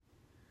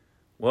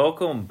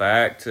Welcome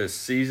back to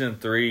Season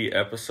 3,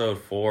 Episode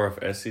 4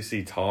 of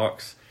SEC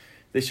Talks.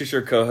 This is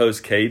your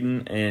co-host,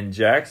 Caden, and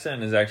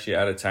Jackson is actually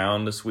out of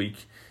town this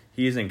week.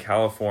 He is in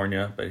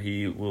California, but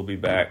he will be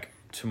back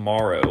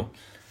tomorrow.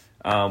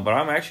 But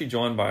I'm actually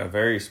joined by a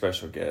very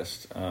special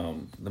guest,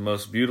 the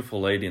most beautiful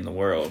lady in the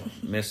world,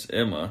 Miss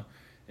Emma.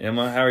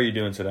 Emma, how are you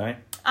doing today?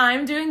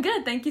 I'm doing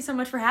good. Thank you so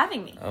much for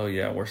having me. Oh,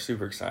 yeah, we're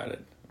super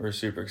excited.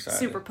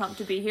 Super pumped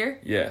to be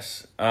here.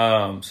 Yes.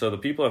 So the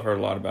people have heard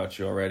a lot about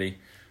you already.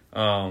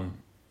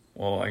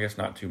 Well, I guess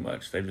not too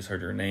much. They've just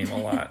heard your name a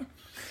lot.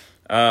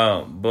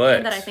 But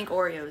and that I think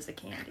Oreo is a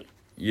candy.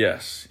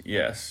 Yes.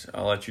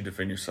 I'll let you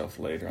defend yourself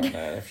later on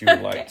that if you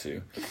would like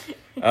to.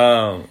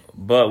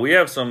 But we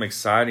have some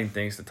exciting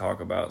things to talk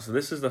about. So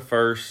this is the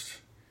first,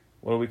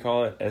 what do we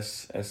call it?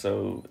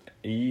 SOE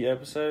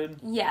episode?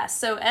 Yeah,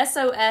 so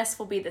SOS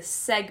will be the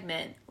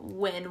segment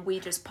when we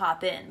just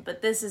pop in.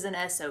 But this is an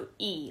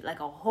SOE,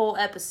 like a whole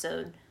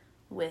episode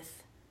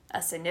with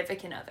a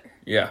significant other.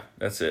 Yeah,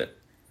 that's it.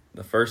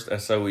 The first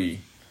SOE.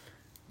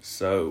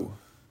 So,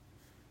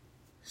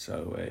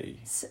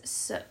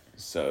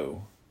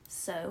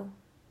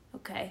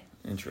 okay.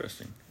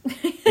 Interesting.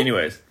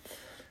 Anyways,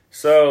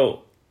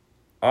 so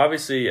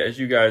obviously, as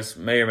you guys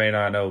may or may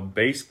not know,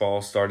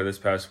 baseball started this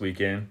past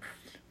weekend.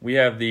 We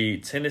have the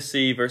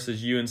Tennessee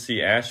versus UNC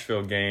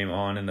Asheville game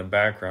on in the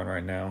background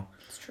right now.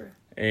 It's true.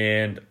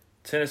 And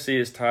Tennessee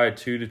is tied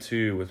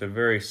 2-2 with a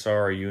very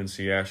sorry UNC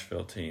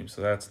Asheville team, so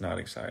that's not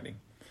exciting.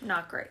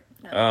 Not great.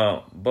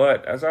 No.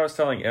 But as I was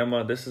telling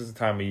Emma, this is the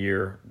time of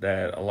year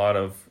that a lot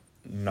of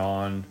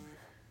non-deep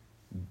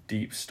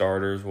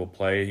starters will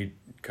play.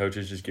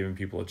 Coaches just giving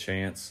people a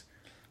chance.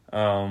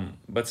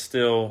 But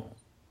still,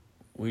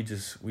 we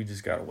just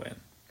got to win.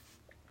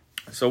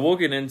 So we'll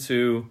get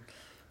into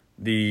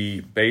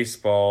the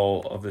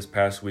baseball of this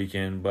past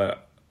weekend,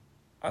 but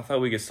I thought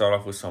we could start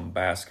off with some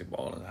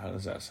basketball. How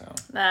does that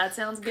sound? That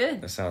sounds good.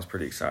 That sounds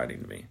pretty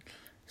exciting to me.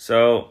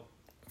 So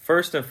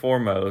first and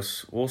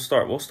foremost, we'll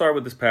start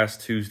with this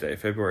past Tuesday,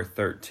 February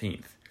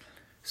 13th.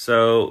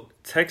 So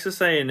Texas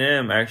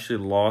A&M actually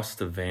lost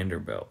to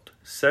Vanderbilt,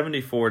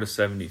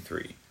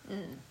 74-73.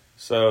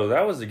 So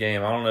that was the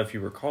game. I don't know if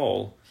you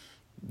recall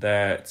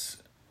that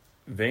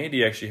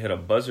Vandy actually hit a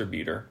buzzer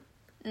beater,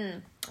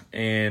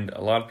 and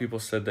a lot of people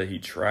said that he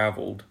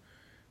traveled,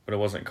 but it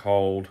wasn't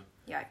called.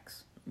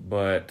 Yikes!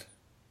 But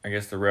I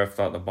guess the ref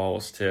thought the ball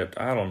was tipped.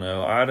 I don't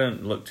know. I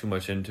didn't look too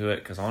much into it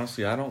because,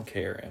 honestly, I don't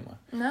care, Emma.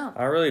 No.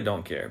 I really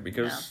don't care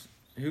because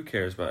who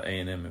cares about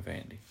A&M and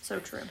Vandy? So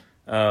true.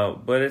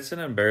 But it's an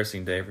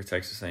embarrassing day for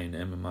Texas A&M,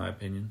 in my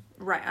opinion.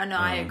 Right. I know.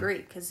 I agree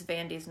because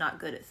Vandy's not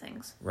good at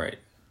things. Right.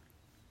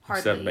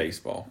 Hardly. Except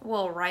baseball.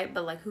 Well, right,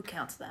 but, who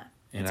counts that?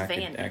 And it's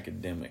Vandy.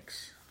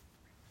 academics.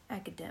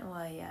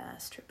 Well, yeah,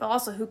 that's true. But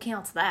also, who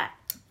counts that?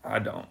 I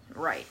don't.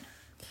 Right.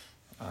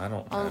 I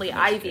don't. Only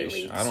Ivy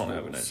League. I don't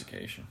have an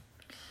education.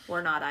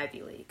 We're not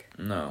Ivy League.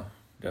 No,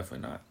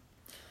 definitely not.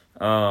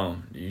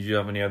 Did you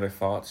have any other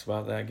thoughts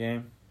about that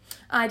game?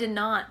 I did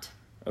not.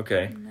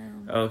 Okay.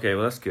 No. Okay,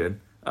 well, that's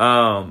good.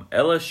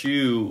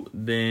 LSU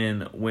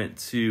then went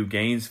to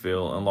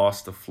Gainesville and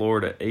lost to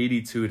Florida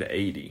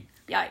 82-80.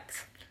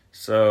 Yikes.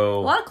 So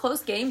a lot of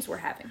close games we're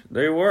having.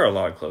 There were a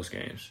lot of close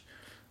games.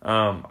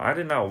 I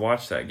did not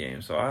watch that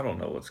game, so I don't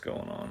know what's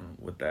going on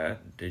with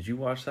that. Did you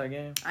watch that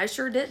game? I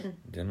sure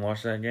didn't. Didn't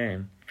watch that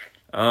game.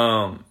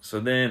 So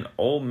then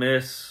Ole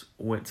Miss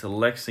went to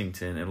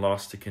Lexington and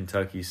lost to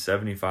Kentucky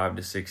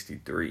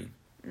 75-63.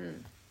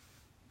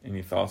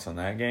 Any thoughts on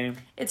that game?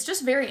 It's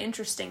just very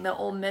interesting that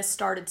Ole Miss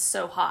started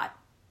so hot,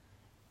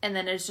 and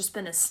then it's just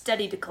been a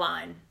steady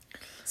decline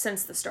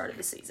since the start of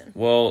the season.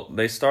 Well,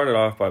 they started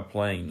off by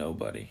playing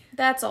nobody.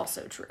 That's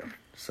also true.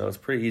 So it's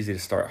pretty easy to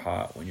start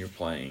hot when you're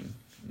playing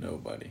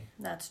nobody.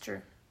 That's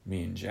true.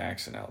 Me and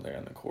Jackson out there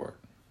on the court.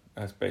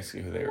 That's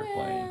basically who they were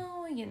playing.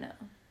 Well, you know.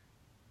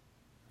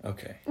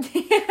 Okay.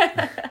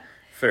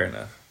 Fair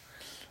enough.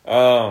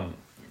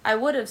 I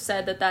would have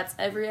said that that's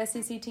every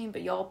SEC team,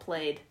 but y'all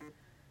played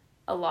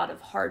a lot of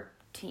hard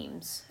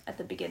teams at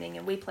the beginning,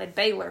 and we played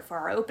Baylor for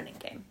our opening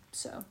game.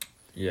 So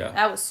yeah,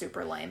 that was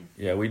super lame.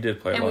 Yeah, we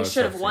did play. And a lot we of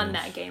should have tough won teams.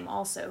 that game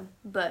also,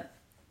 but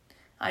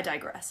I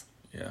digress.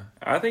 Yeah,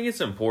 I think it's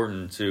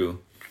important to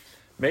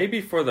maybe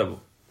for the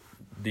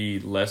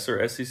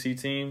lesser SEC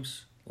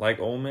teams like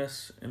Ole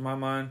Miss, in my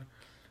mind,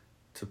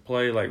 to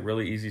play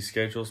really easy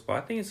schedules. But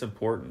I think it's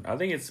important. I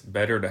think it's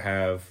better to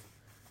have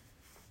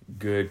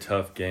good,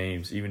 tough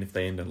games, even if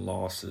they end in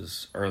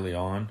losses early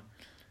on,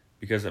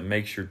 because it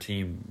makes your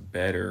team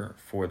better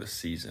for the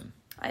season.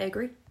 I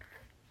agree.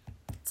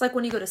 It's like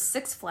when you go to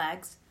Six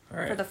Flags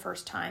for the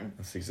first time.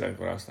 That's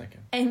exactly what I was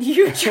thinking. And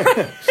you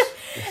try,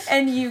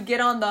 and you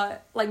get on the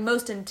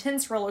most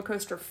intense roller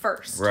coaster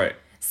first. Right.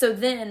 So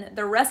then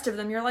the rest of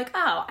them, you're like,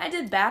 oh, I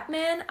did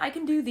Batman. I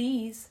can do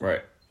these.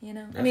 Right. You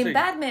know?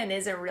 Batman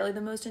isn't really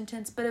the most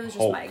intense, but it was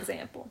just my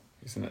example.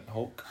 Isn't it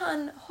Hulk?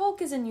 Hun,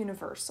 Hulk is in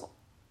Universal.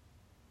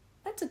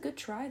 That's a good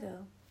try,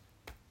 though.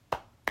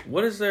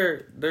 What is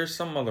there? There's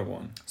some other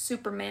one.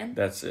 Superman.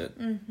 That's it.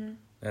 Mm-hmm.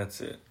 That's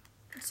it.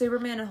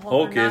 Superman and Hulk.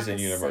 Hulk is in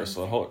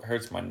Universal. Hulk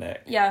hurts my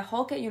neck. Yeah,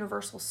 Hulk at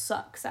Universal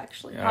sucks.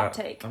 Actually, hot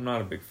take. I'm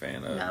not a big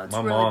fan of it. No, it's my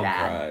really mom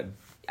bad. cried.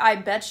 I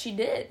bet she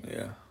did.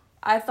 Yeah.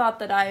 I thought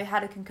that I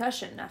had a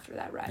concussion after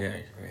that ride. Yeah,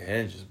 your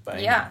head just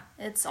banging. Yeah,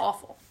 it's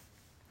awful.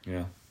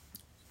 Yeah.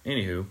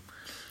 Anywho,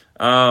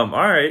 all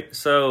right.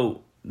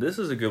 So this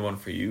is a good one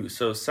for you.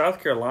 So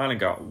South Carolina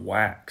got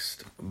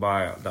waxed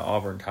by the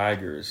Auburn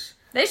Tigers.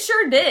 They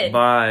sure did.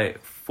 By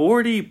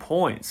 40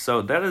 points.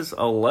 So that is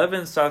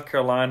 11 South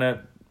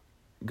Carolina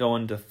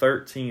going to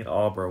 13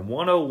 Auburn.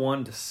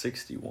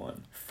 101-61.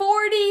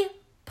 40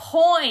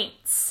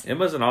 points.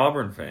 Emma's an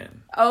Auburn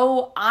fan.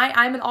 Oh,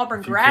 I'm an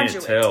Auburn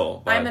graduate. Can't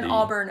tell I'm an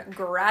Auburn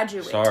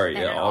graduate. Sorry,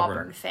 and yeah, an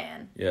Auburn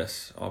fan.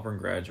 Yes, Auburn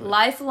graduate.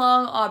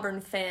 Lifelong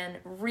Auburn fan,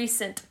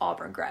 recent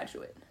Auburn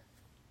graduate.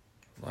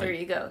 There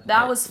you go.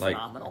 That was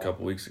phenomenal. Like a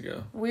couple weeks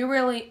ago. We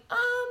really,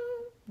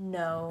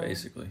 no.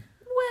 Basically.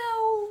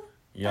 Well,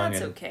 Youngin'.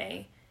 that's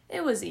okay.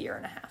 It was a year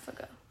and a half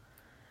ago.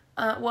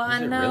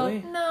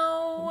 Really?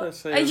 No.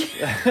 Say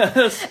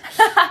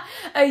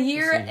a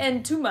year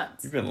and 2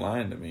 months. You've been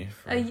lying to me.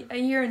 A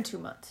year and 2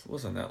 months. It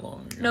wasn't that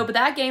long ago. No, but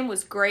that game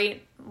was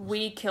great.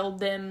 We killed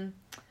them.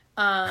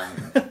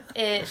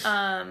 It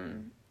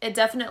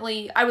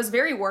definitely. I was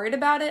very worried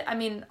about it. I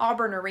mean,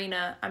 Auburn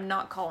Arena. I'm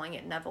not calling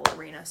it Neville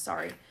Arena.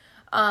 Sorry.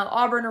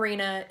 Auburn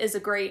Arena is a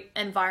great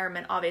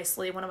environment.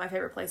 Obviously, one of my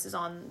favorite places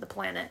on the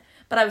planet.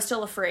 But I was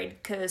still afraid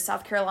because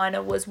South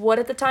Carolina was what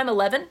at the time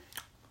 11.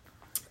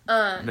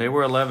 They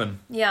were 11.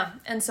 Yeah,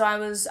 and so I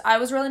was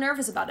really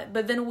nervous about it.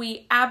 But then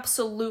we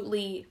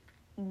absolutely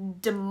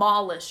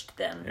demolished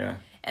them. Yeah.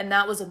 And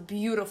that was a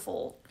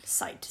beautiful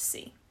sight to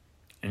see.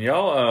 And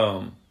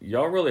y'all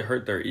really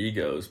hurt their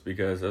egos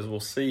because as we'll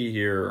see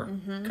here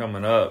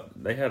coming up,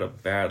 they had a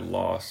bad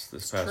loss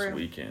this past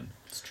weekend.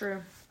 It's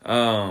true.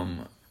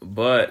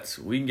 But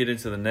we can get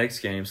into the next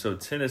game. So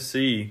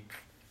Tennessee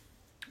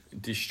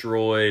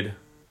destroyed.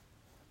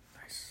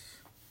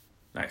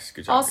 Nice,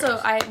 good job. Also,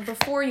 guys.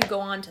 before you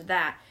go on to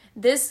that,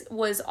 this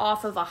was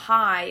off of a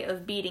high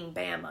of beating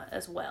Bama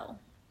as well.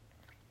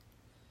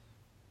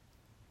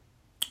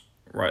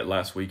 Right,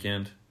 last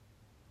weekend,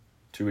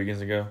 2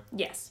 weekends ago.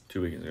 Yes.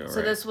 2 weekends ago.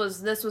 So right.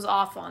 this was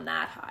off on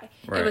that high.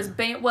 Right. It was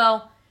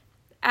well,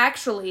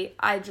 actually,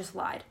 I just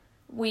lied.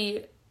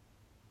 We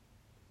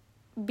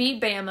beat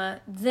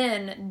Bama.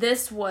 Then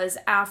this was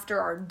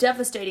after our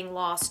devastating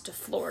loss to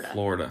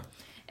Florida.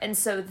 And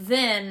so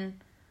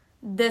then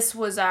this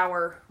was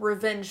our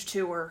revenge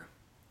tour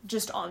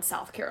just on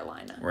South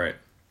Carolina. Right.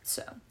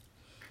 So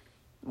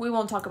we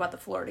won't talk about the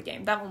Florida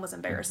game. That one was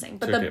embarrassing.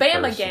 But Took the it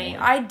Bama personally. game,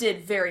 I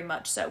did very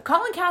much so.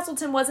 Colin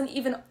Castleton wasn't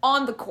even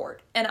on the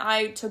court, and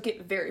I took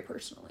it very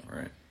personally.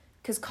 Right.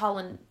 Because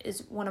Colin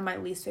is one of my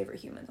least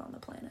favorite humans on the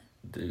planet.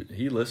 Dude,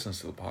 he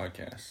listens to the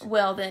podcast.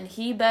 Well, then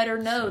he better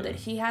know that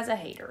he has a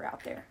hater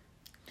out there.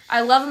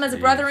 I love him as a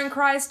brother in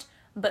Christ,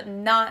 but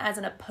not as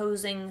an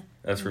opposing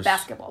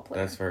basketball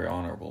player. That's very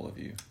honorable of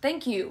you.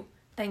 Thank you.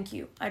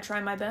 I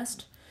try my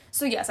best.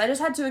 So yes, I just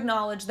had to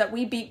acknowledge that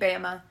we beat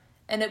Bama,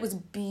 and it was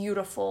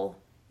beautiful.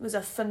 It was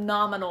a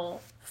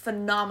phenomenal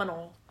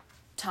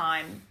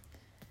time.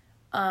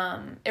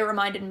 It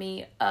reminded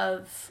me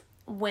of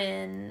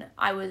when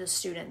I was a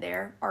student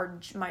there,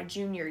 my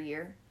junior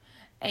year,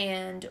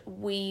 and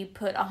we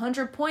put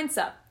 100 points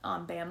up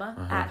on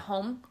Bama at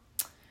home.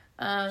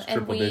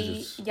 And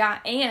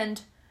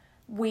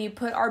we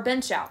put our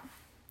bench out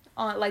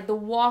on like the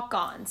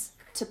walk-ons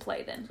to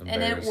play them.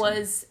 And it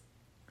was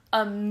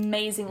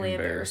amazingly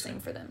embarrassing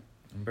for them.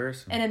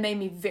 And it made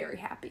me very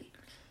happy.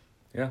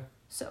 Yeah.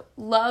 So,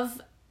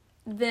 love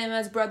them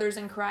as brothers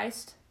in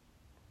Christ,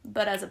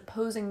 but as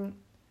opposing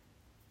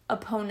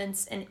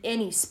opponents in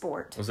any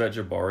sport. Was that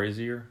Jabari's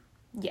year?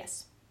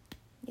 Yes.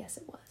 Yes,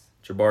 it was.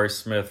 Jabari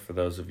Smith, for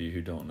those of you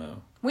who don't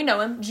know. We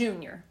know him,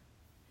 junior.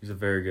 He's a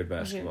very good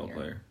basketball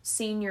player.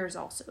 Senior is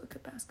also a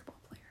good basketball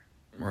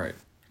player.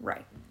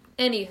 Right.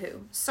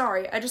 Anywho,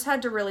 sorry, I just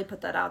had to really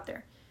put that out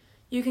there.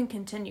 You can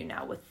continue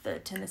now with the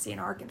Tennessee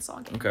and Arkansas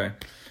game. Okay.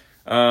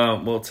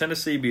 Well,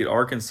 Tennessee beat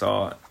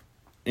Arkansas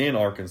in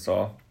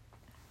Arkansas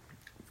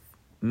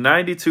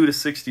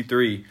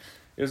 92-63.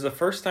 It was the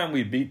first time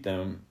we beat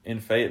them in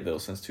Fayetteville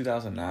since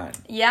 2009.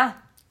 Yeah.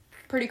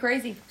 Pretty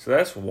crazy. So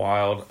that's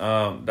wild.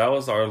 That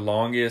was our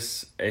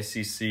longest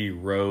SEC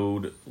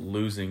road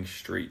losing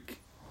streak.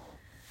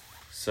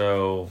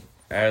 So,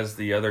 as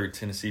the other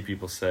Tennessee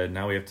people said,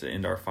 now we have to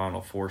end our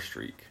Final Four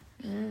streak.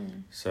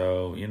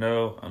 So,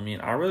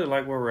 I really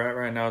like where we're at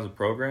right now as a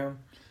program.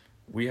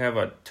 We have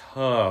a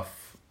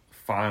tough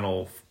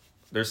final.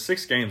 There's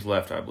 6 games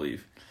left, I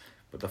believe.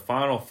 But the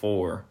Final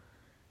Four,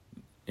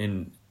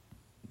 in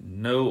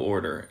no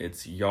order,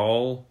 it's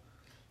y'all,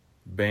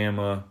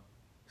 Bama,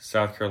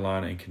 South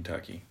Carolina, and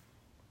Kentucky.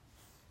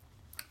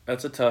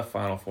 That's a tough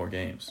Final Four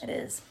games. It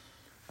is.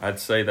 I'd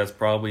say that's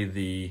probably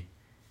the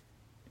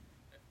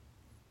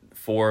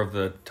 4 of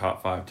the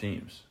top 5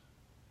 teams,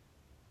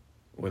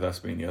 with us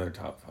being the other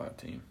top 5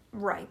 team.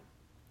 Right.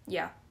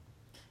 Yeah.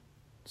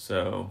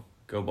 So,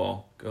 go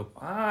ball. Go.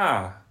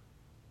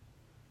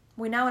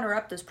 We now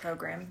interrupt this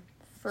program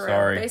for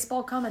Sorry.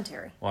 baseball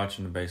commentary.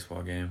 Watching the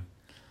baseball game.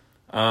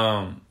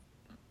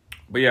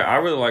 But yeah, I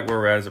really like where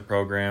we're at as a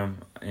program,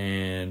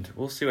 and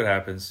we'll see what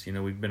happens. You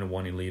know, we've been to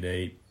one Elite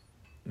Eight,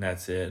 and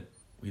that's it.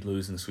 We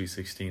lose in the Sweet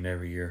 16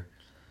 every year.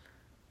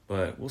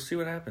 But we'll see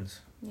what happens.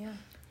 Yeah.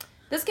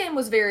 This game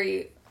was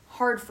very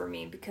hard for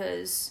me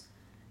because,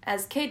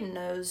 as Caden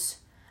knows,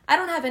 I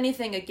don't have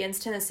anything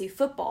against Tennessee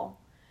football,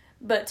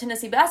 but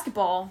Tennessee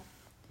basketball...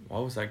 Why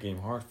was that game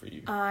hard for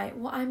you?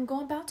 I'm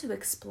about to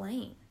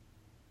explain.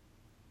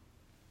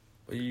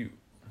 But you...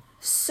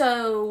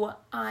 So,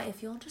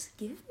 if you'll just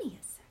give me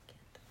a second.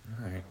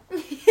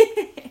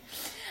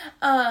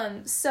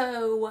 Alright.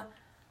 So,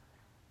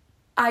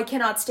 I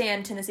cannot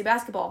stand Tennessee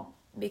basketball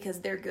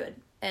because they're good,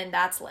 and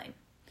that's lame.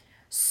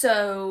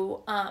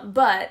 So,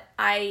 but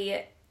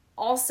I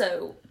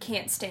also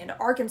can't stand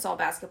Arkansas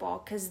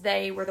basketball because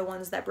they were the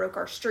ones that broke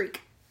our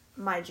streak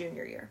my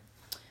junior year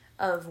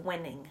of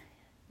winning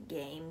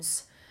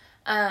games.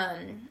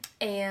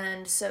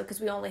 And so,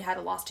 because we only had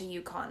a loss to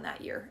UConn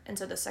that year, and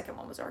so the second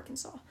one was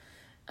Arkansas.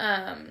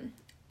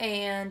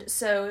 And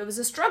so it was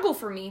a struggle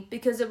for me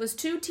because it was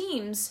two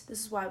teams. This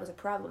is why it was a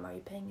problem. Are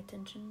you paying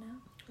attention now?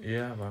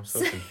 Yeah, but I'm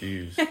so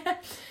confused.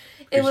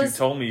 Because you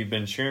told me you'd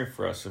been cheering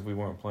for us if we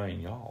weren't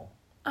playing y'all.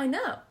 I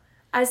know.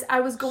 I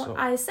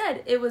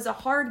said it was a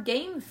hard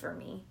game for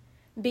me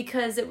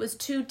because it was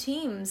two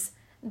teams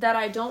that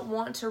I don't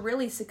want to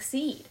really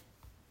succeed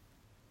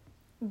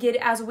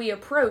as we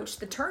approach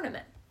the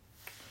tournament.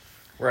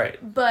 Right.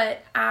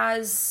 But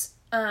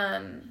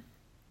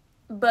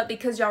but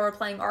because y'all were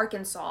playing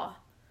Arkansas,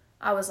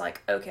 I was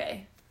like,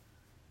 okay,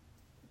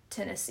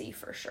 Tennessee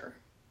for sure.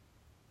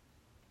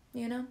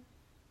 You know?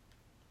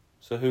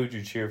 So who would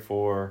you cheer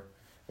for?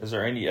 Is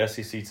there any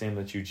SEC team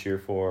that you cheer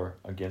for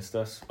against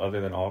us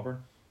other than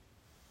Auburn?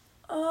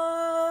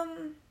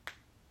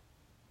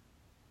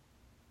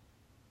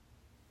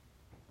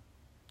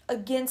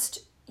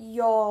 Against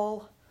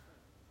y'all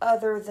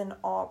other than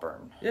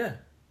Auburn. Yeah.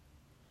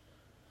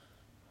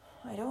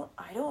 I don't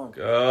know.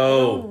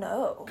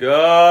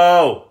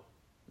 Go!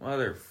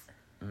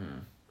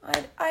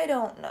 I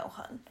don't know,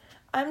 hun.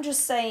 I'm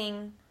just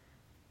saying.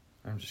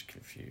 I'm just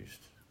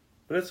confused.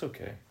 But it's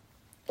okay.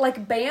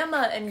 Like,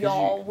 Bama and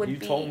y'all would be... You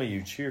told me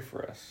you cheer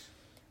for us.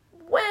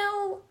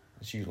 Well...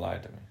 But you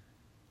lied to me.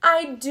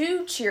 I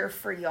do cheer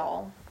for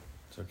y'all.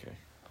 It's okay.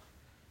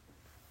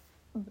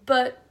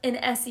 But in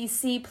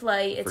SEC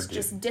play, it's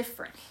just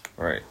different.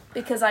 Right.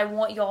 Because I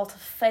want y'all to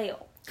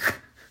fail.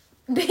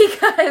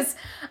 Because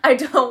I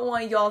don't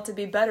want y'all to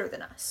be better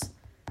than us.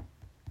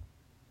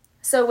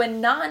 So in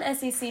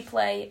non-SEC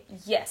play,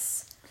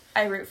 yes,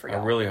 I root for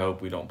y'all. I really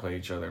hope we don't play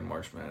each other in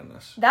March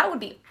Madness. That would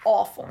be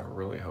awful. I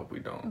really hope we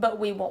don't. But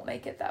we won't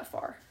make it that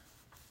far.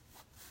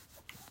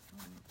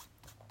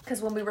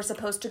 Because when we were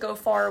supposed to go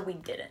far, we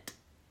didn't.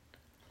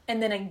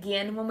 And then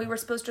again, when we were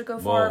supposed to go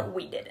far,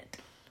 we didn't.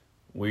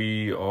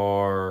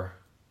 We're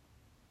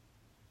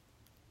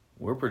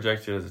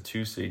projected as a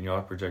 2 seed, and y'all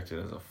are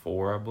projected as a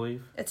 4, I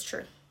believe. It's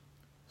true.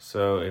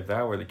 So if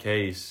that were the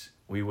case,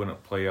 we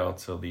wouldn't play out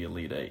till the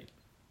Elite Eight.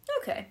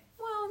 Okay.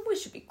 Well, we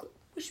should be good.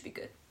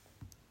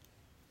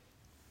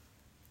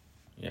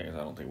 Yeah, because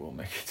I don't think we'll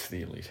make it to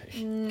the Elite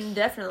Eight.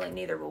 Definitely,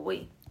 neither will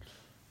we.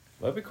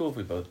 That'd be cool if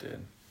we both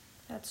did.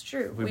 That's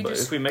true. If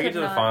we make it to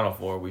the Final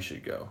Four, we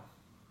should go.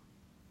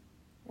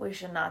 We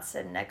should not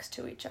sit next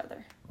to each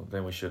other. Well,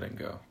 then we shouldn't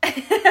go.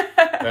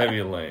 That'd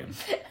be lame.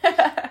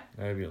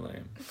 That'd be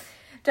lame.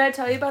 Did I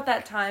tell you about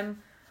that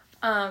time,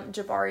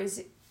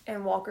 Jabari's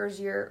and Walker's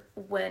year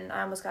when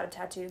I almost got a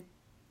tattoo?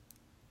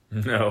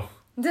 No.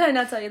 Did I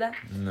not tell you that?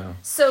 No.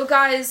 So,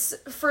 guys,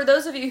 for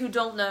those of you who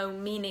don't know,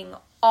 meaning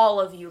all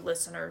of you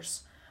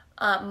listeners,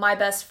 my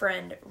best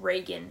friend,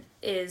 Reagan,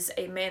 is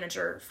a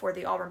manager for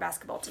the Auburn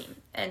basketball team.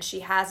 And she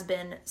has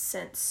been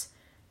since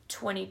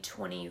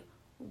 2021, ?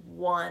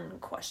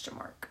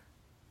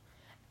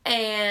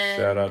 And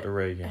Shout out to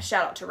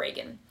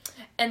Reagan.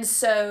 And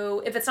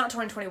so, if it's not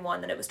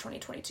 2021, then it was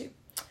 2022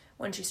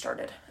 when she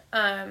started.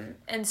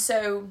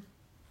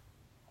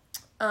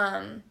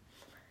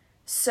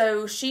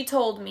 So she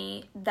told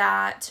me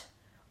that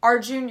our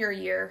junior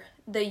year,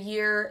 the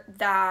year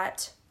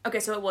that... Okay,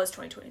 so it was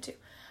 2022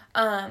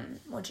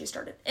 when she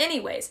started.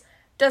 Anyways,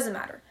 doesn't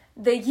matter.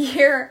 The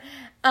year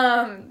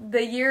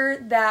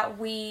that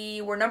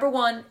we were number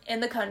 1 in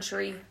the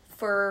country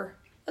for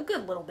a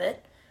good little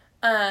bit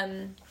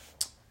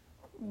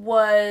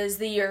was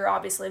the year,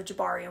 obviously, of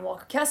Jabari and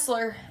Walker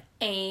Kessler.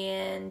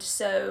 And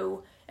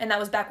that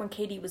was back when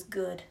KD was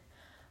good.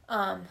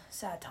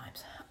 Sad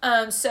times.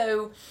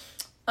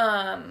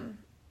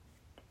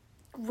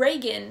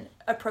 Reagan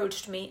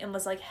approached me and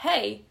was like,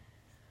 hey,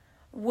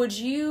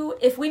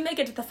 if we make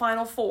it to the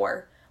Final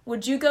Four,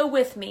 would you go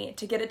with me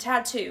to get a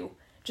tattoo?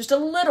 Just a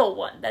little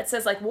one that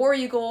says like War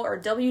Eagle or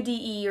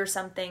WDE or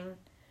something.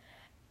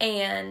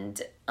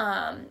 And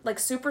like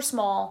super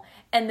small.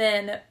 And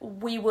then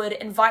we would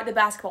invite the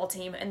basketball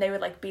team and they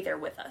would like be there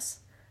with us.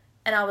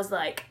 And I was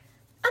like,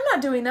 I'm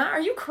not doing that.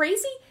 Are you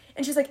crazy?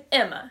 And she's like,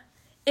 Emma,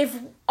 If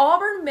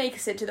Auburn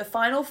makes it to the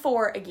Final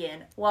Four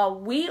again while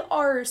we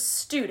are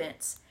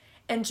students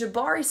and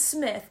Jabari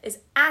Smith is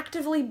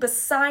actively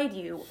beside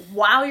you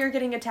while you're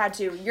getting a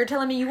tattoo, you're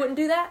telling me you wouldn't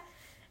do that?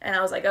 And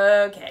I was like,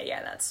 okay,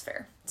 yeah, that's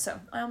fair. So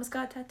I almost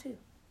got a tattoo.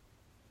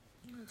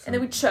 And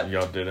then we choked.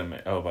 Y'all didn't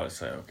make... Oh, about to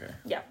say, okay.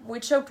 Yeah, we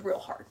choked real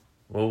hard.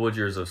 What would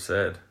yours have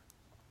said?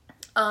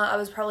 I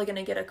was probably going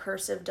to get a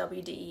cursive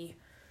WDE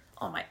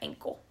on my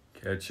ankle.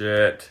 Catch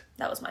it.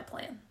 That was my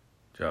plan.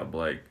 Job,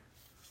 Blake.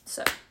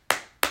 So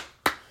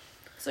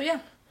yeah.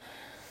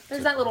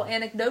 There's that little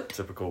anecdote.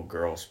 Typical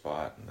girl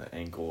spot, the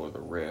ankle or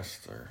the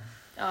wrist. Or...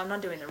 Oh, I'm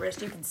not doing the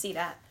wrist. You can see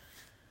that.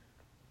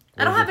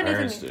 What I don't have your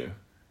anything. Parents do?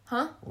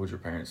 Huh? What would your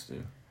parents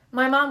do?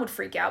 My mom would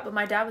freak out, but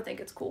my dad would think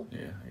it's cool.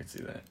 Yeah, I can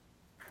see that.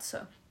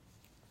 So.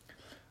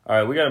 All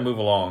right, we got to move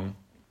along.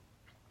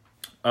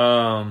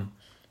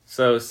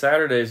 So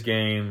Saturday's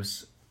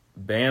games,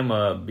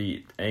 Bama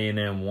beat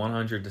A&M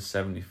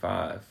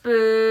 100-75.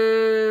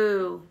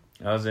 Boo.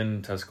 I was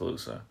in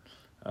Tuscaloosa.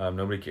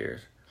 Nobody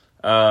cares.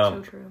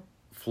 So true.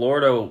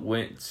 Florida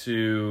went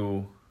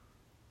to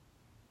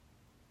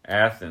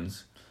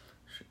Athens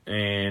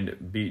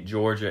and beat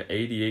Georgia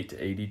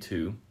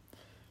 88-82.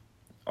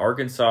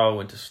 Arkansas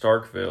went to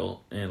Starkville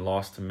and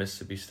lost to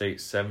Mississippi State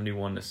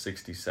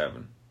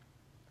 71-67.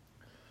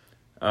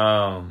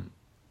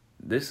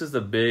 This is the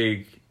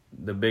big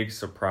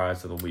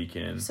surprise of the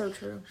weekend. So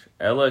true.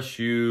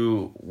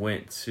 LSU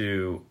went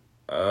to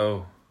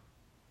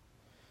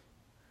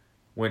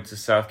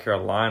South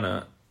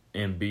Carolina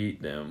and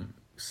beat them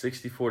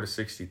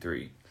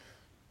 64-63.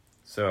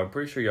 So I'm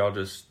pretty sure y'all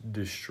just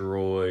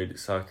destroyed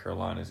South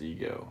Carolina's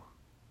ego.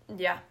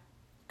 Yeah.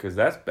 Because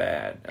that's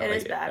bad. It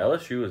is bad.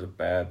 LSU is a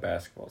bad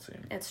basketball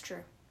team. It's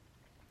true.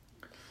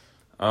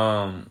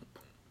 South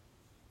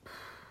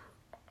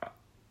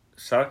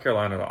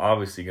Carolina are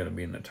obviously going to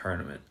be in the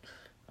tournament.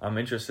 I'm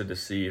interested to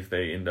see if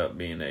they end up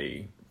being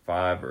a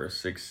 5 or a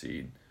 6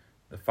 seed.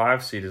 The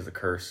 5 seed is the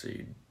curse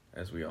seed,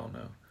 as we all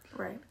know.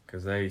 Right.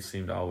 Because they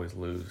seem to always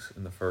lose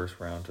in the first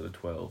round to the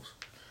 12s.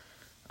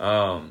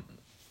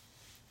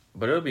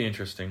 But it'll be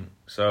interesting.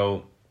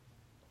 So,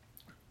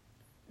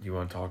 do you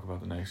want to talk about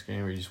the next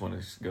game, or you just want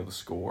to go the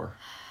score?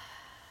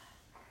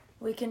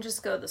 We can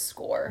just go the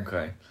score.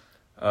 Okay.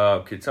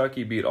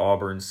 Kentucky beat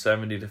Auburn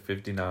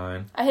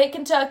 70-59. I hate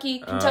Kentucky.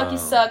 Kentucky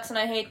sucks, and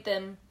I hate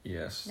them.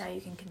 Yes. Now you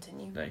can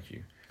continue. Thank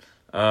you.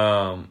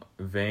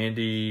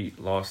 Vandy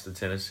lost to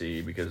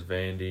Tennessee because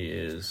Vandy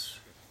is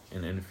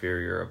an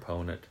inferior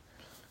opponent.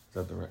 Is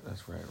that the right?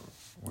 That's right.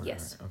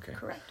 Yes. Right? Okay.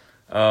 Correct.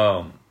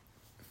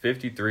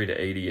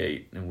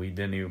 53-88, and we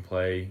didn't even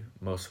play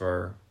most of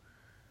our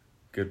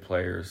good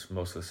players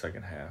most of the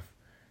second half.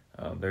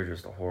 They're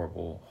just a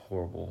horrible,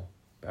 horrible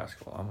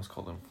basketball. I almost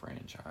called them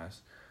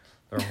franchise.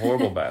 They're a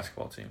horrible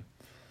basketball team.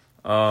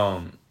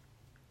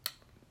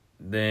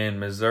 Then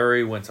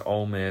Missouri went to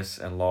Ole Miss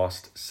and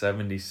lost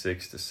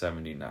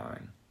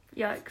 76-79.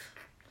 Yikes.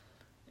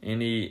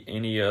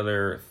 Any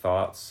other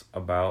thoughts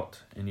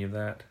about any of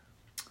that?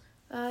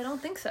 I don't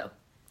think so.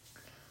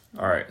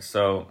 All right,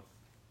 so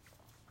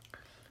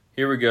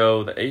here we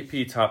go. The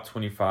AP top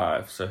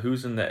 25. So who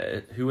in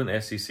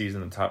the SEC is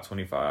in the top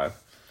 25?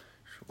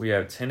 We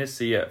have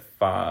Tennessee at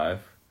 5.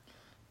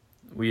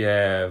 We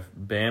have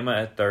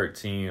Bama at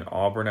 13,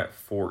 Auburn at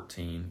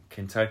 14,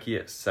 Kentucky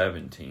at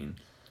 17,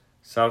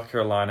 South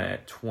Carolina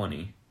at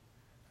 20.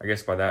 I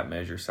guess by that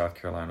measure, South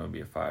Carolina would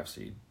be a 5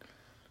 seed.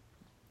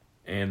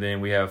 And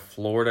then we have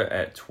Florida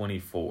at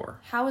 24.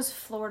 How is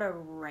Florida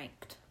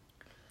ranked?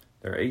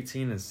 They're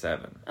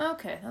 18-7.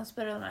 Okay, that's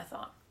better than I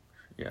thought.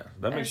 Yeah,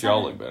 that makes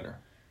y'all look better.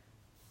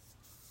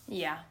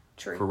 Yeah,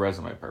 true. For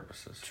resume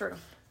purposes. True.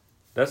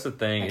 That's the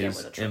thing Again,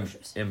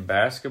 is in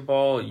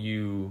basketball,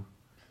 you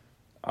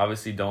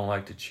obviously don't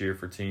like to cheer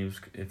for teams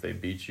if they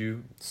beat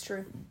you. It's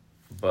true.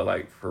 But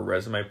like for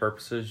resume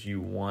purposes, you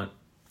want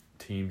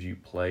teams you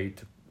play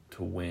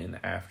to win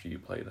after you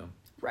play them.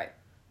 Right.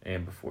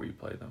 And before you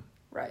play them.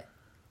 Right.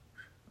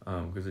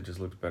 Because it just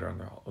looks better on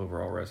their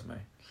overall resume.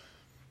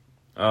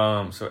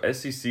 So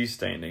SEC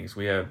standings,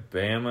 we have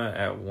Bama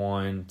at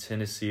 1,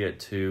 Tennessee at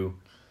 2,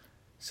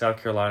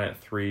 South Carolina at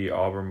 3,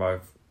 Auburn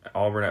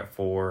at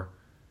 4,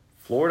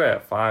 Florida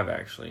at 5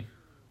 actually.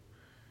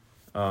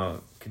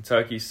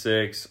 Kentucky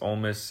 6, Ole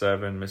Miss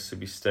 7,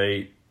 Mississippi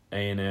State,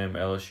 A&M,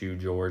 LSU,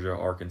 Georgia,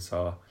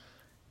 Arkansas,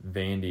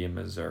 Vandy, and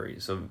Missouri.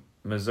 So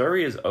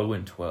Missouri is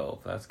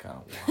 0-12. That's kind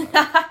of wild.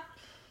 I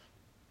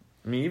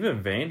mean,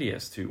 even Vandy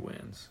has 2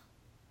 wins,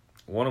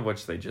 one of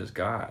which they just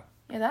got.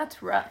 Yeah,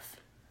 that's rough.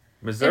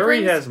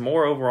 Missouri has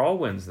more overall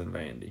wins than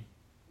Vandy.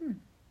 And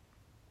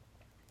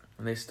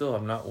they still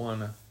have not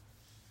won.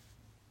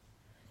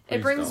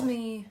 It brings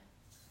me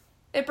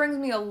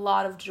a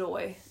lot of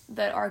joy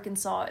that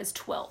Arkansas is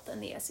 12th in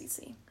the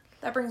SEC.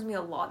 That brings me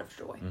a lot of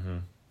joy. Mm-hmm.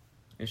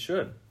 It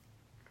should.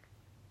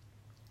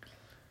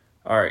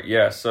 All right,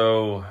 yeah,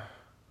 so,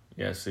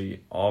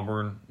 see,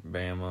 Auburn,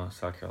 Bama,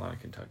 South Carolina,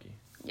 Kentucky.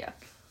 Yeah.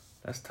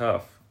 That's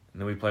tough.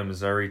 And then we play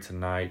Missouri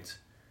tonight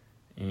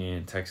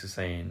and Texas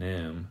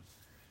A&M.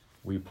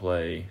 We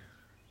play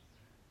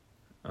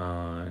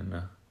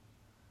on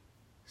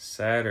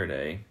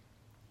Saturday.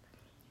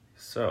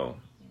 So,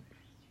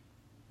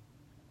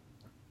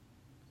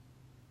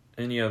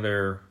 any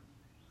other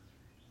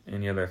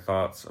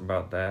thoughts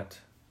about that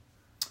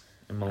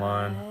in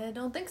Milan? I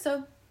don't think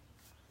so.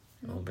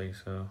 I don't think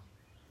so.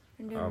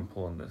 I'm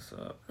pulling this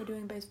up. We're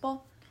doing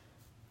baseball?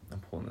 I'm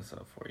pulling this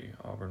up for you.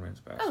 Auburn men's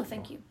basketball. Oh,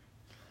 thank you.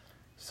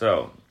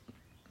 So,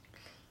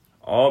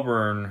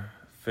 Auburn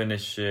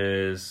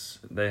finishes,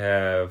 they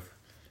have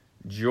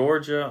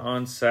Georgia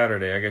on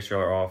Saturday. I guess y'all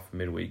are off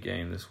midweek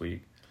game this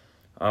week.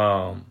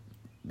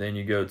 Then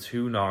you go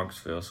to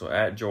Knoxville. So,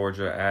 at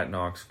Georgia, at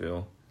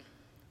Knoxville.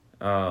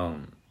 Or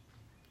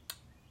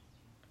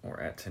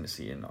at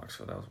Tennessee in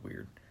Knoxville. That was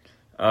weird.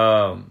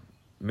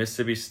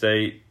 Mississippi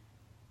State,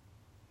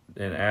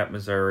 then at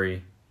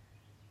Missouri,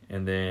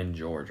 and then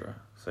Georgia.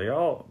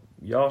 So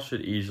y'all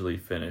should easily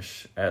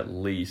finish at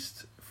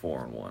least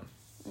 4-1.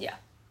 Yeah.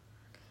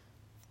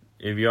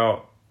 If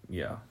y'all,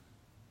 yeah.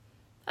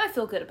 I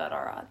feel good about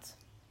our odds.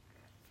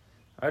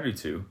 I do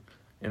too.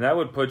 And that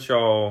would put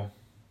y'all,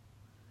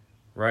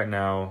 right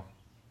now,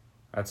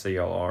 I'd say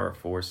y'all are a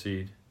 4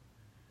 seed.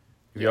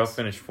 If y'all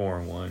finish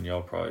 4-1,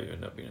 y'all probably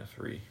end up being a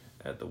 3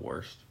 at the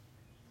worst.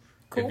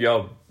 Cool. If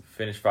y'all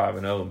finish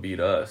 5-0 and beat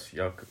us,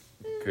 y'all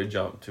could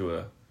jump to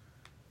a.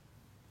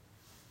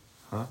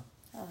 Huh?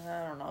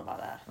 I don't know about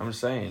that. I'm just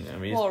saying. I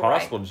mean, it's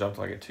possible to jump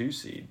to like a 2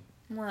 seed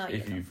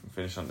if you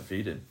finish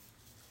undefeated.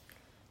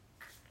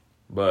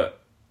 But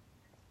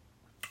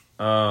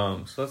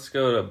so let's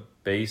go to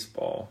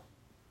baseball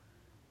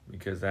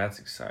because that's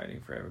exciting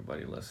for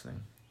everybody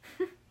listening.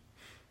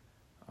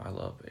 I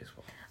love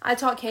baseball. I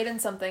taught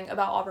Caden something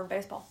about Auburn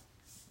baseball.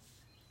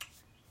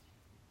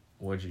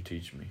 What'd you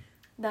teach me?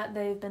 That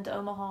they've been to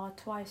Omaha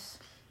twice.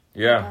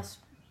 Yeah. Past,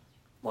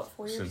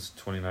 4 years? Since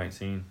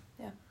 2019.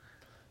 Yeah.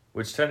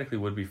 Which technically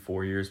would be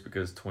 4 years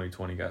because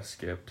 2020 got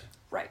skipped.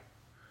 Right.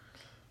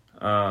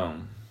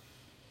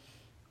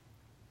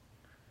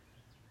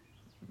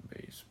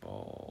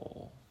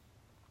 Baseball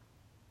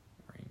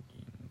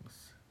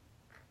rankings.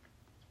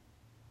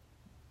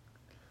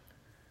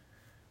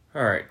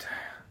 All right.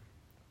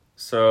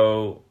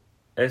 So,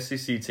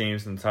 SEC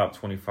teams in the top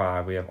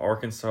 25. We have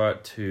Arkansas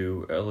at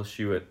 2,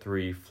 LSU at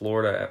 3,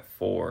 Florida at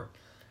 4,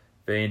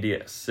 Vandy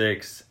at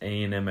 6,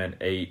 A&M at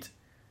 8,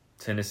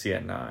 Tennessee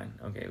at 9.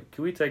 Okay,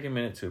 can we take a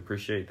minute to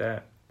appreciate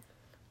that?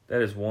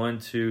 That is 1,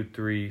 2,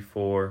 3,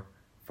 4,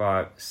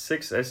 5,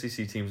 6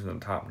 SEC teams in the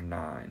top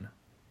 9.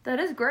 That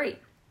is great.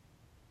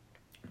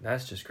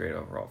 That's just great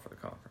overall for the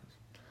conference.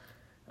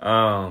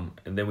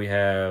 And then we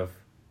have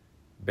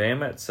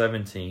Bama at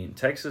 17.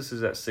 Texas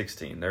is at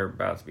 16. They're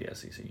about to be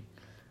SEC.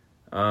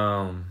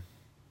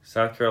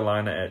 South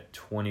Carolina at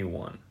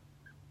 21.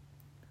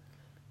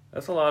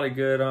 That's a lot of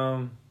good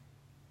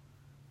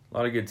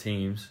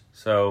teams.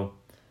 So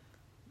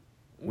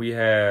we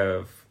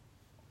have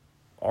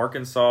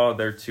Arkansas,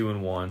 they're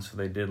 2-1, so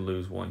they did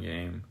lose one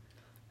game.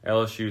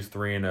 LSU's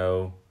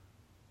 3-0.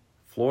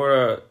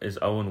 Florida is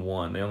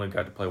 0-1. They only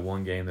got to play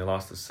one game. They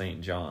lost to St.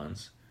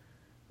 John's.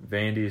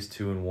 Vandy is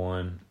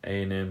 2-1.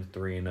 A&M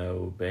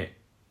 3-0.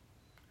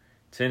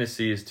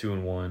 Tennessee is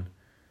 2-1.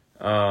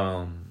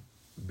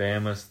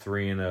 Bama's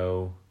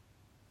 3-0.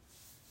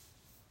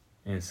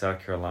 And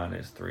South Carolina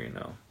is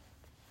 3-0.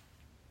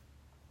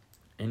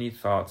 Any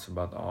thoughts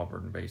about the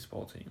Auburn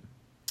baseball team?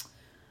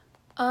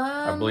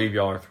 I believe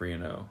y'all are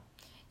 3-0.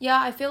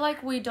 Yeah, I feel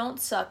like we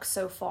don't suck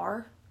so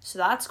far, so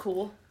that's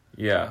cool.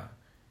 Yeah.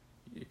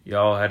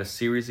 Y'all had a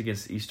series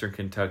against Eastern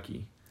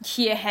Kentucky.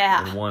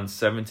 Yeah. And won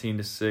 17-6,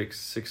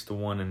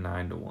 6-1, and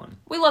 9-1.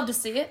 We love to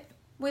see it.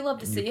 We love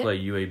to see it. You play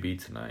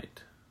UAB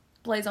tonight.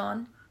 Blaze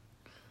on.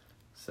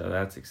 So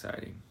that's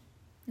exciting.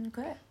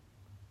 Okay.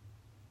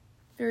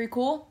 Very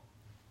cool.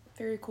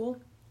 Very cool.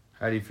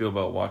 How do you feel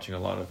about watching a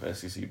lot of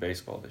SEC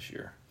baseball this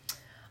year?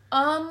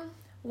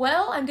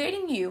 Well, I'm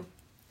dating you.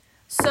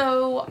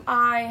 So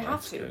I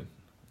have to.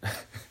 Good.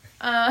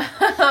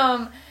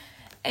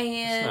 And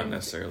it's not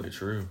necessarily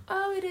true.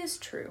 Oh, it is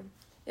true.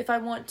 If I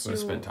want to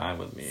spend time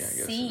with me, I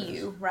guess. See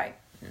you, right.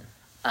 Yeah.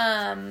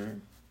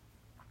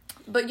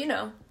 But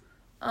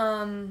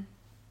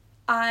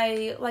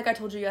I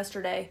told you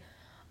yesterday,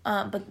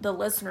 but the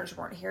listeners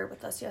weren't here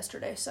with us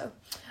yesterday, so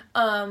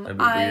that'd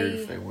be weird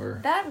if they were.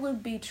 That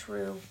would be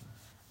true.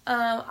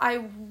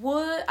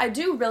 I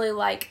do really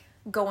like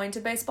going to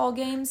baseball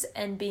games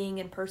and being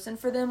in person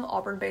for them.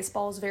 Auburn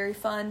baseball is very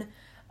fun.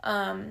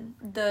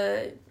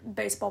 The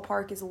baseball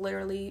park is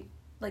literally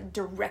like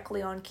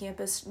directly on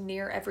campus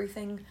near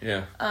everything.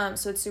 Yeah.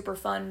 So it's super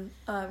fun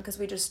because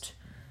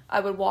I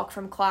would walk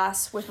from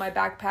class with my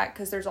backpack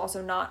because there's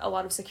also not a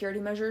lot of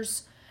security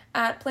measures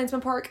at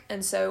Plainsman Park,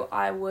 and so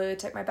I would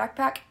take my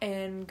backpack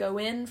and go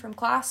in from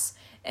class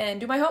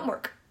and do my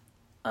homework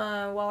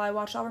while I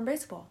watched Auburn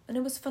baseball, and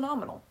it was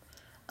phenomenal.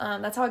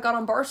 That's how I got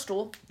on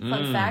Barstool,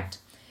 fun fact,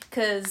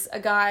 because a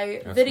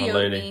guy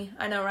videoed me.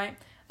 I know, right?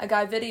 A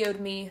guy videoed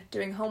me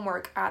doing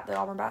homework at the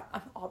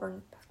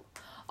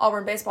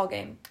Auburn baseball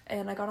game,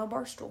 and I got on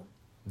Barstool.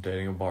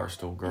 Dating a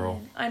Barstool girl.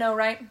 And I know,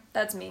 right?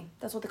 That's me.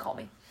 That's what they call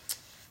me.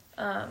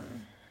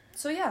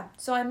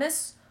 So I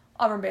miss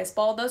Auburn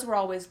baseball. Those were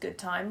always good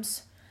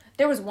times.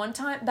 There was one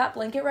time, that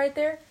blanket right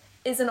there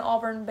is an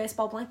Auburn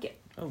baseball blanket.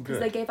 Oh, good. Because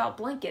they gave out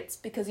blankets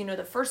because,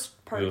 the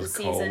first part of the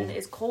season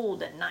is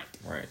cold at night.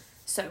 Right.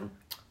 So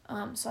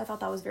I thought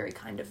that was very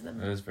kind of them.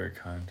 That is very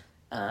kind.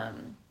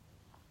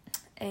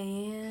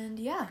 And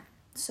yeah.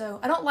 So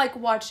I don't like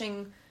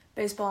watching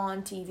baseball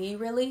on TV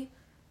really,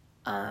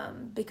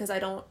 because I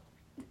don't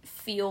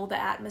feel the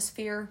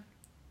atmosphere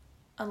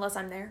unless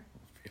I'm there.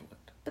 Feel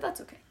it. But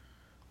that's okay.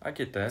 I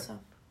get that. So.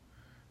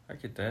 I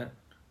get that.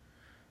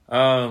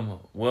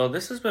 Well,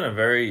 this has been a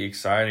very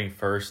exciting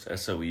first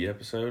SOE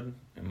episode,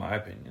 in my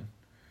opinion.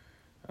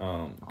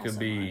 Could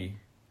be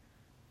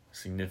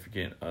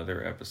significant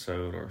other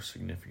episode or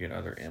significant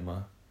other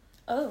Emma.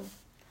 Oh.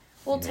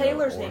 Well,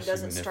 Taylor's or name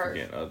doesn't start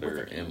significant other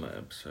with an Emma E.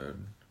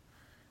 episode.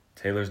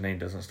 Taylor's name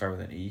doesn't start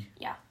with an E?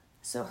 Yeah.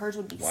 So hers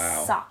would be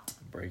Wow. Sot.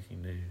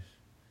 Breaking news.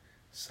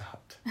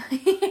 Sot.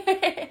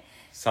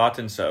 Sot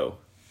and so.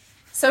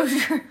 So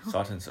true.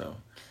 Sot and so.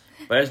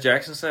 But as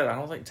Jackson said, I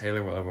don't think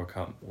Taylor will ever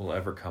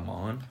come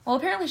on. Well,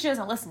 apparently she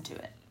doesn't listen to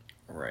it.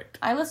 Right.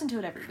 I listen to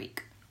it every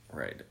week.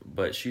 Right.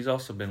 But she's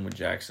also been with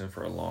Jackson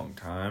for a long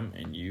time,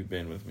 and you've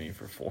been with me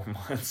for 4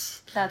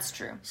 months. That's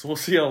true. So we'll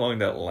see how long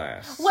that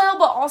lasts. Well,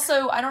 but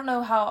also I don't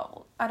know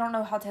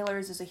how Taylor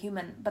is as a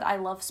human, but I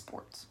love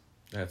sports.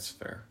 That's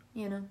fair.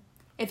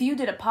 If you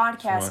did a It's one of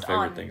podcast my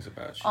favorite things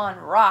about you. on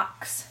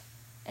rocks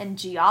and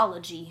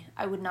geology,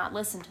 I would not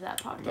listen to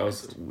that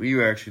podcast. We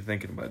were actually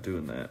thinking about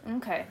doing that.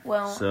 Okay,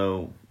 well,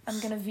 So I'm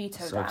going to veto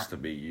that. sucks to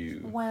be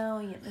you.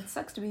 Well, yeah, it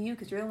sucks to be you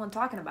because you're the one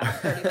talking about it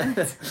for 30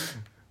 minutes.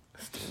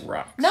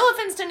 Rocks. No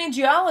offense to any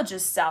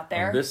geologists out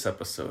there. On this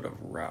episode of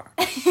Rocks.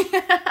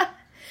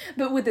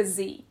 But with a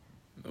Z.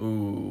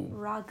 Ooh.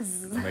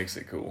 Rocks. That makes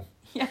it cool.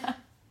 Yeah.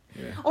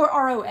 Yeah. Or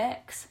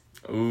ROX.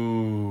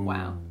 Ooh.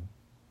 Wow.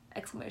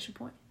 Exclamation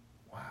point.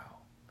 Wow.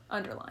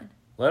 Underline.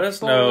 Let us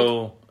Bold.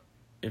 know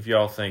if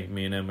y'all think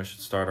me and Emma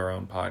should start our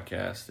own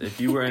podcast. If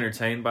you were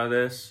entertained by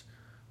this,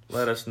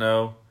 let us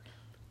know.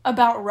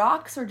 About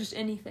rocks or just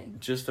anything?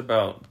 Just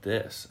about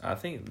this. I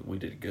think we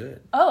did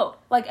good. Oh,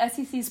 like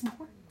SEC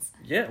sports?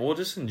 Yeah, well,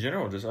 just in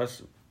general, just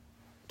us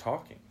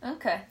talking.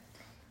 Okay.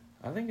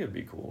 I think it'd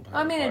be cool to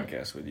have a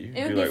podcast with you.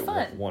 It would do be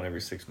like fun. one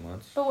every 6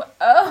 months. But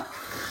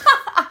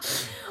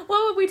what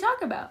would we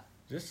talk about?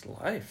 Just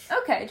life.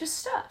 Okay, just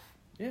stuff.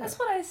 Yeah. That's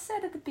what I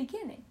said at the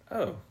beginning.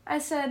 Oh, I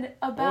said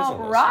wasn't about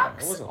listening. I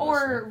rocks wasn't or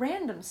listening.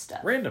 random stuff.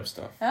 random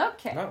stuff.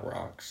 Okay. Not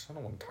rocks. I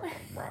don't want to talk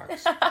about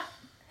rocks.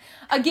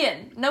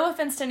 Again, no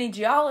offense to any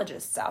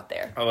geologists out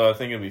there. Although I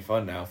think it'd be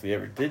fun now if we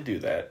ever did do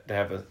that, to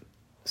have a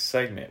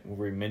segment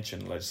where we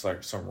mention just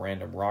like some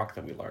random rock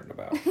that we learned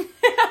about.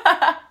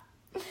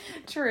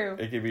 True.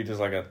 It could be just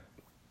like a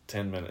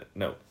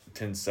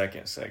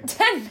 10-second segment.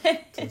 10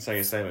 minutes.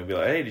 10-second segment would be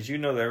like, hey, did you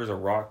know there was a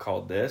rock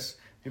called this?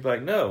 You'd be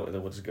like, no. And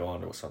then we'll just go on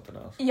to something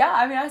else. Yeah,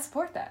 I mean, I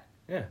support that.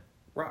 Yeah.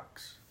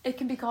 Rocks. It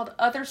can be called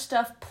other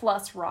stuff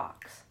plus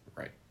rocks.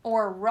 Right.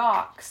 Or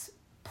rocks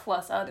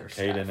plus other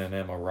stuff. Caden and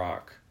Emma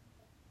rock.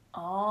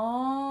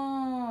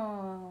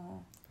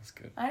 Oh. That's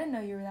good. I didn't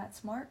know you were that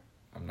smart.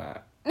 I'm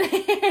not.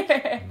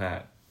 I'm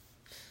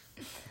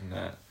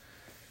not.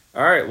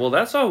 All right. Well,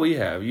 that's all we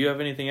have. You have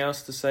anything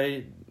else to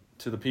say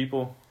to the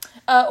people?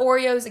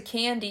 Oreo is a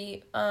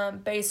candy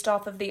based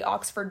off of the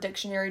Oxford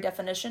Dictionary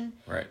definition.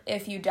 Right.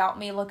 If you doubt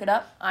me, look it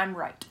up. I'm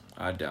right.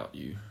 I doubt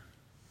you.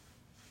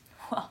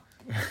 Well,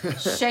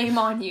 shame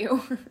on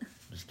you.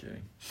 Just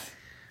kidding.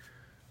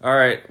 All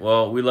right.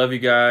 Well, we love you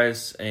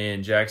guys,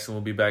 and Jackson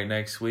will be back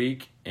next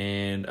week.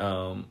 And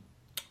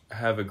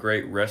have a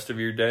great rest of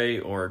your day,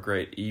 or a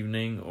great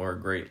evening, or a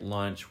great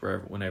lunch,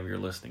 whenever you're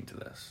listening to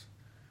this.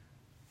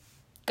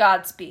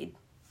 Godspeed.